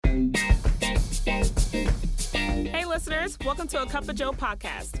listeners. Welcome to A Cup of Joe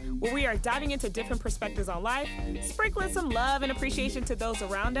podcast, where we are diving into different perspectives on life, sprinkling some love and appreciation to those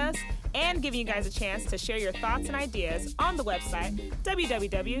around us, and giving you guys a chance to share your thoughts and ideas on the website,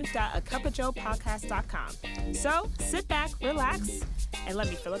 www.acupofjoepodcast.com. So sit back, relax, and let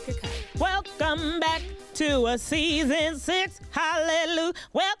me fill up your cup. Welcome back to a season 6, hallelujah.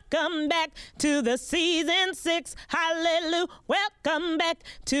 Welcome back to the season 6, hallelujah. Welcome back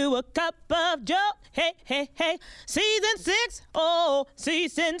to A Cup of Joe. Hey, hey, hey. Season 6, oh,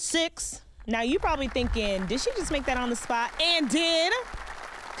 season 6. Now you probably thinking, did she just make that on the spot? And did?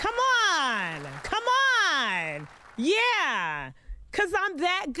 Come on. Yeah. Because I'm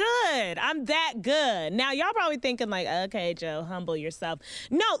that good. Now, y'all probably thinking like, okay, Joe, humble yourself.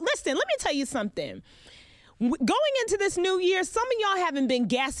 No, listen, let me tell you something. Going into this new year, some of y'all haven't been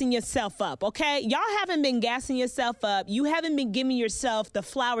gassing yourself up, okay? Y'all haven't been gassing yourself up. You haven't been giving yourself the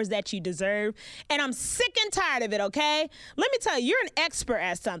flowers that you deserve. And I'm sick and tired of it, okay? Let me tell you, you're an expert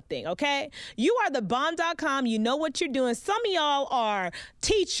at something, okay? You are the bomb.com. You know what you're doing. Some of y'all are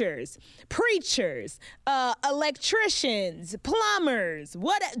teachers, preachers, electricians, plumbers,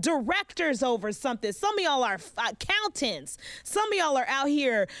 directors over something. Some of y'all are accountants. Some of y'all are out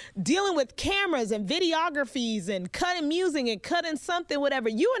here dealing with cameras and videography and cutting music and cutting something, whatever.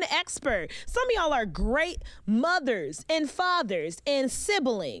 You an expert. Some of y'all are great mothers and fathers and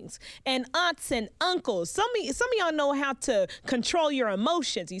siblings and aunts and uncles. Some of y'all know how to control your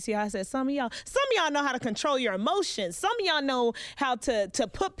emotions. You see how I said some of y'all? Some of y'all know how to control your emotions. Some of y'all know how to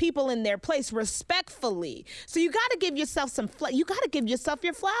put people in their place respectfully. So you got to give yourself you got to give yourself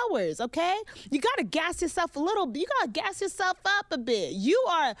your flowers, okay? You got to gas yourself a little bit. You got to gas yourself up a bit. You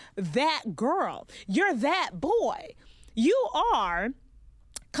are that girl. You're that boy. You are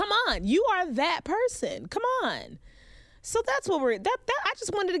that person. Come on. So that's what I wanted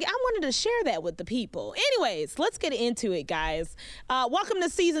to share that with the people. Anyways, let's get into it, guys. Welcome to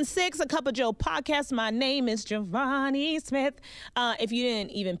season 6, A Cup of Joe podcast. My name is Giovanni Smith. If you didn't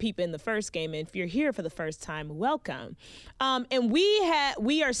even peep in the first game, and if you're here for the first time, welcome. And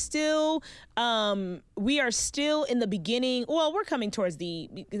we are still in the beginning. Well, we're coming towards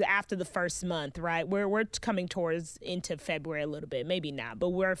after the first month, right? We're coming towards into February a little bit, maybe not, but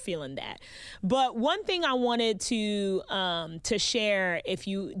we're feeling that. But one thing I wanted to share, if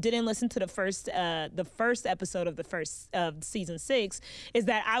you didn't listen to the first episode of season 6, is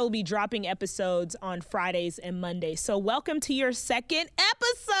that I will be dropping episodes on Fridays and Mondays. So welcome to your second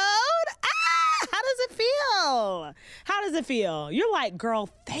episode. How does it feel? You're like, girl,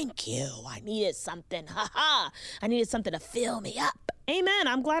 thank you. I needed something. I needed something to fill me up. Amen.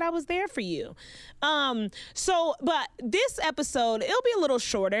 I'm glad I was there for you. But this episode, it'll be a little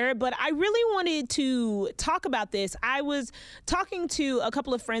shorter, but I really wanted to talk about this. I was talking to a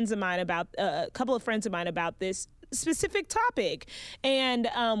couple of friends of mine about this specific topic. And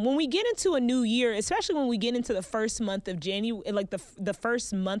when we get into a new year, especially when we get into the first month of January, like the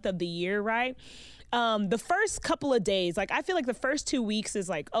first month of the year, right? The first couple of days, like I feel like the first 2 weeks is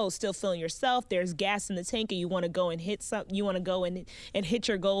like, oh, still feeling yourself. There's gas in the tank and you want to go and hit something. You want to go and hit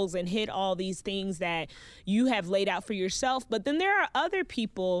your goals and hit all these things that you have laid out for yourself. But then there are other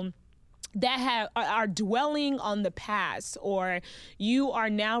people that are dwelling on the past, or you are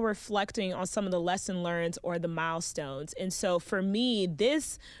now reflecting on some of the lesson learned or the milestones. And so for me,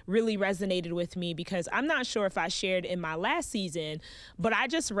 this really resonated with me because I'm not sure if I shared in my last season, but I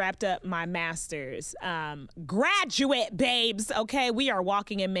just wrapped up my master's. Graduate, babes. Okay, we are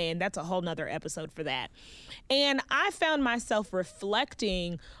walking in May, and that's a whole nother episode for that. And I found myself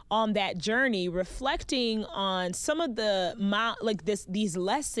reflecting on that journey, reflecting on some of these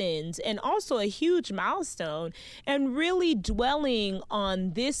lessons, and also a huge milestone, and really dwelling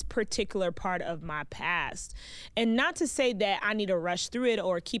on this particular part of my past. And not to say that I need to rush through it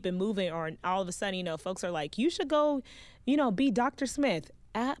or keep it moving, or all of a sudden, folks are like, you should go, be Dr. Smith.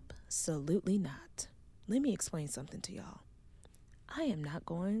 Absolutely not. Let me explain something to y'all. I am not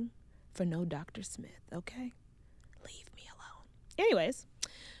going for no Dr. Smith, okay? Leave me alone. Anyways,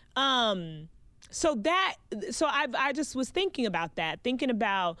 So I just was thinking about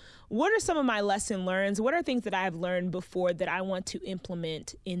what are some of my lesson learned? What are things that I've learned before that I want to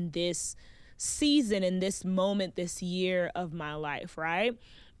implement in this season, in this moment, this year of my life, right?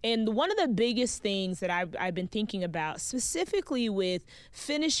 And one of the biggest things that I've been thinking about, specifically with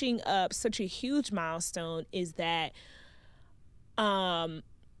finishing up such a huge milestone, is that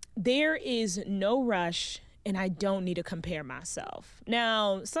there is no rush, and I don't need to compare myself.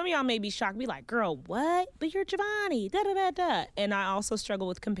 Now, some of y'all may be shocked, be like, girl, what? But you're Giovanni, da-da-da-da. And I also struggle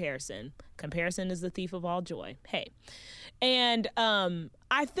with comparison. Comparison is the thief of all joy. Hey. And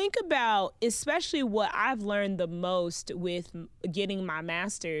I think about especially what I've learned the most with getting my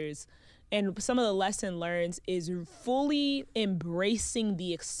master's, and some of the lesson learned is fully embracing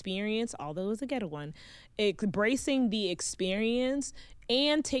the experience, although it's a ghetto one, embracing the experience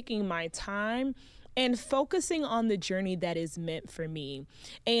and taking my time and focusing on the journey that is meant for me.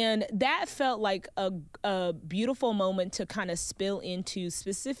 And that felt like a beautiful moment to kind of spill into,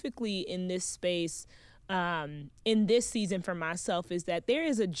 specifically in this space, in this season for myself, is that there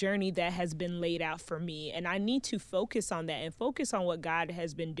is a journey that has been laid out for me, and I need to focus on that and focus on what God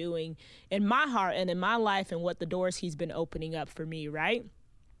has been doing in my heart and in my life and what the doors he's been opening up for me, right?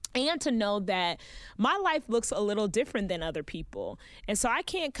 And to know that my life looks a little different than other people. And so I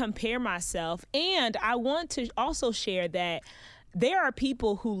can't compare myself. And I want to also share that there are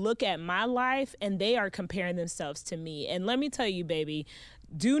people who look at my life and they are comparing themselves to me. And let me tell you, baby,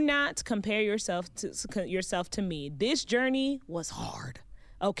 do not compare yourself to me. This journey was hard,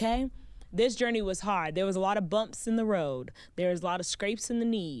 okay? This journey was hard. There was a lot of bumps in the road. There was a lot of scrapes in the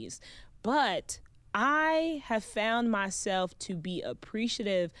knees. But I have found myself to be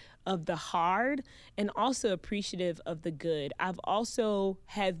appreciative of the hard and also appreciative of the good. I've also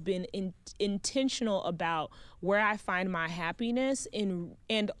have been intentional about where I find my happiness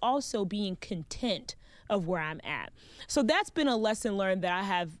and also being content of where I'm at. So that's been a lesson learned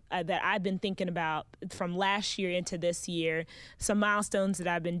that I've been thinking about from last year into this year, some milestones that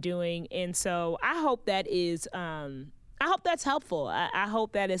I've been doing. And so I hope that is I hope that's helpful. I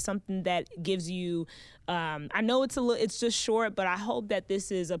hope that is something that gives you, I know it's just short, but I hope that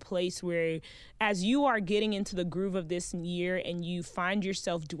this is a place where as you are getting into the groove of this year and you find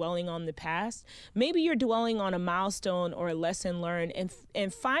yourself dwelling on the past, maybe you're dwelling on a milestone or a lesson learned,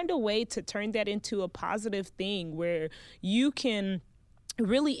 and find a way to turn that into a positive thing where you can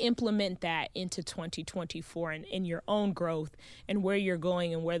really implement that into 2024 and in your own growth and where you're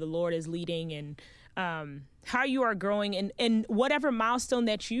going and where the Lord is leading, and how you are growing and whatever milestone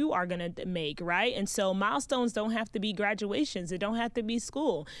that you are going to make, right? And so milestones don't have to be graduations. It don't have to be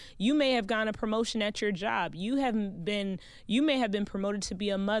school. You may have gotten a promotion at your job. You may have been promoted to be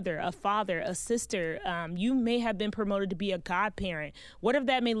a mother, a father, a sister. You may have been promoted to be a godparent. Whatever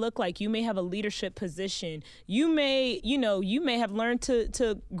that may look like, you may have a leadership position. You may have learned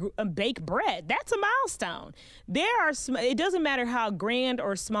to bake bread. That's a milestone. It doesn't matter how grand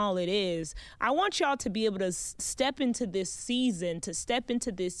or small it is. I want y'all to be able to step into this season, to step into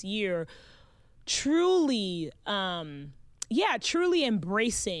this year, truly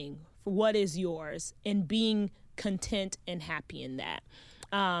embracing what is yours and being content and happy in that.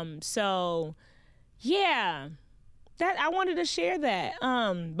 That I wanted to share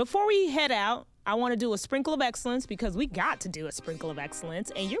that. Before we head out, I want to do a sprinkle of excellence, because we got to do a sprinkle of excellence.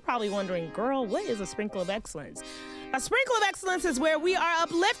 And you're probably wondering, girl, what is a sprinkle of excellence? A sprinkle of excellence is where we are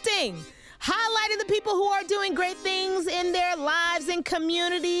uplifting, highlighting the people who are doing great things in their lives and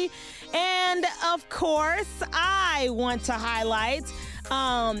community. And of course, I want to highlight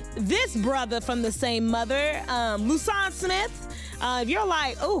this brother from the same mother, Lusan Smith. If you're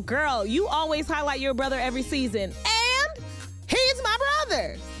like, oh girl, you always highlight your brother every season, and he's my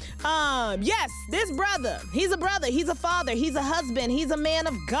brother. Yes, this brother, he's a father, he's a husband, he's a man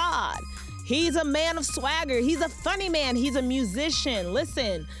of God. He's a man of swagger. He's a funny man. He's a musician.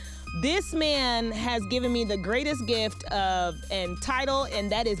 Listen, this man has given me the greatest gift and title,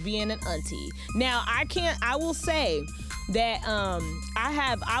 and that is being an auntie. Now, I will say that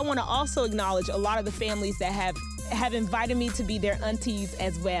I want to also acknowledge a lot of the families that have invited me to be their aunties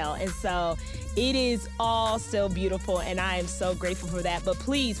as well. And so it is all still beautiful, and I am so grateful for that. But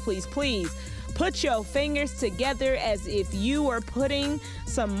please, please, please, put your fingers together as if you were putting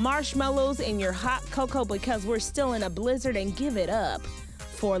some marshmallows in your hot cocoa, because we're still in a blizzard, and give it up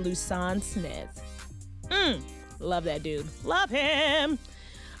for Lusan Smith. Love that dude. Love him.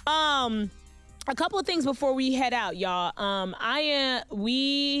 A couple of things before we head out, y'all. The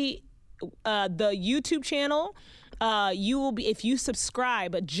YouTube channel, you will be, if you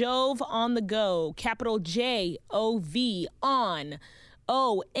subscribe, Jove on the Go, capital Jov on,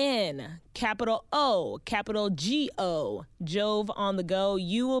 O-N, capital O, capital G-O, Jove on the Go.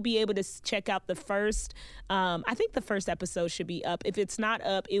 You will be able to check out the first, I think the first episode should be up. If it's not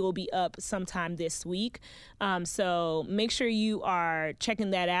up, it will be up sometime this week. So make sure you are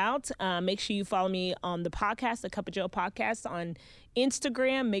checking that out. Make sure you follow me on the podcast, the Cup of Joe podcast, on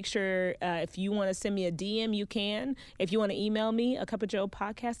Instagram. Make sure if you want to send me a DM, you can. If you want to email me,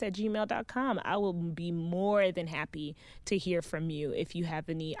 acupofjoepodcast@gmail.com. I will be more than happy to hear from you if you have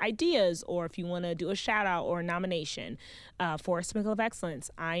any ideas or if you want to do a shout out or a nomination for a Sprinkle of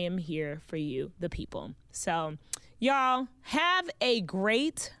Excellence. I am here for you, the people. So y'all have a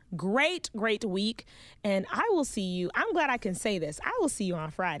great week, and I will see you. I'm glad I can say this. I will see you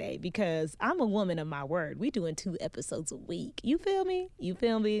on Friday because I'm a woman of my word. We doing 2 episodes a week. You feel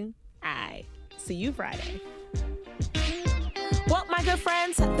me? I see you Friday. Well, my good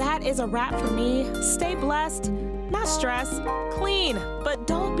friends, that is a wrap for me. Stay blessed, not stressed, clean, but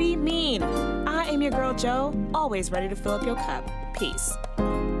don't be mean. I am your girl, Jo, always ready to fill up your cup. Peace.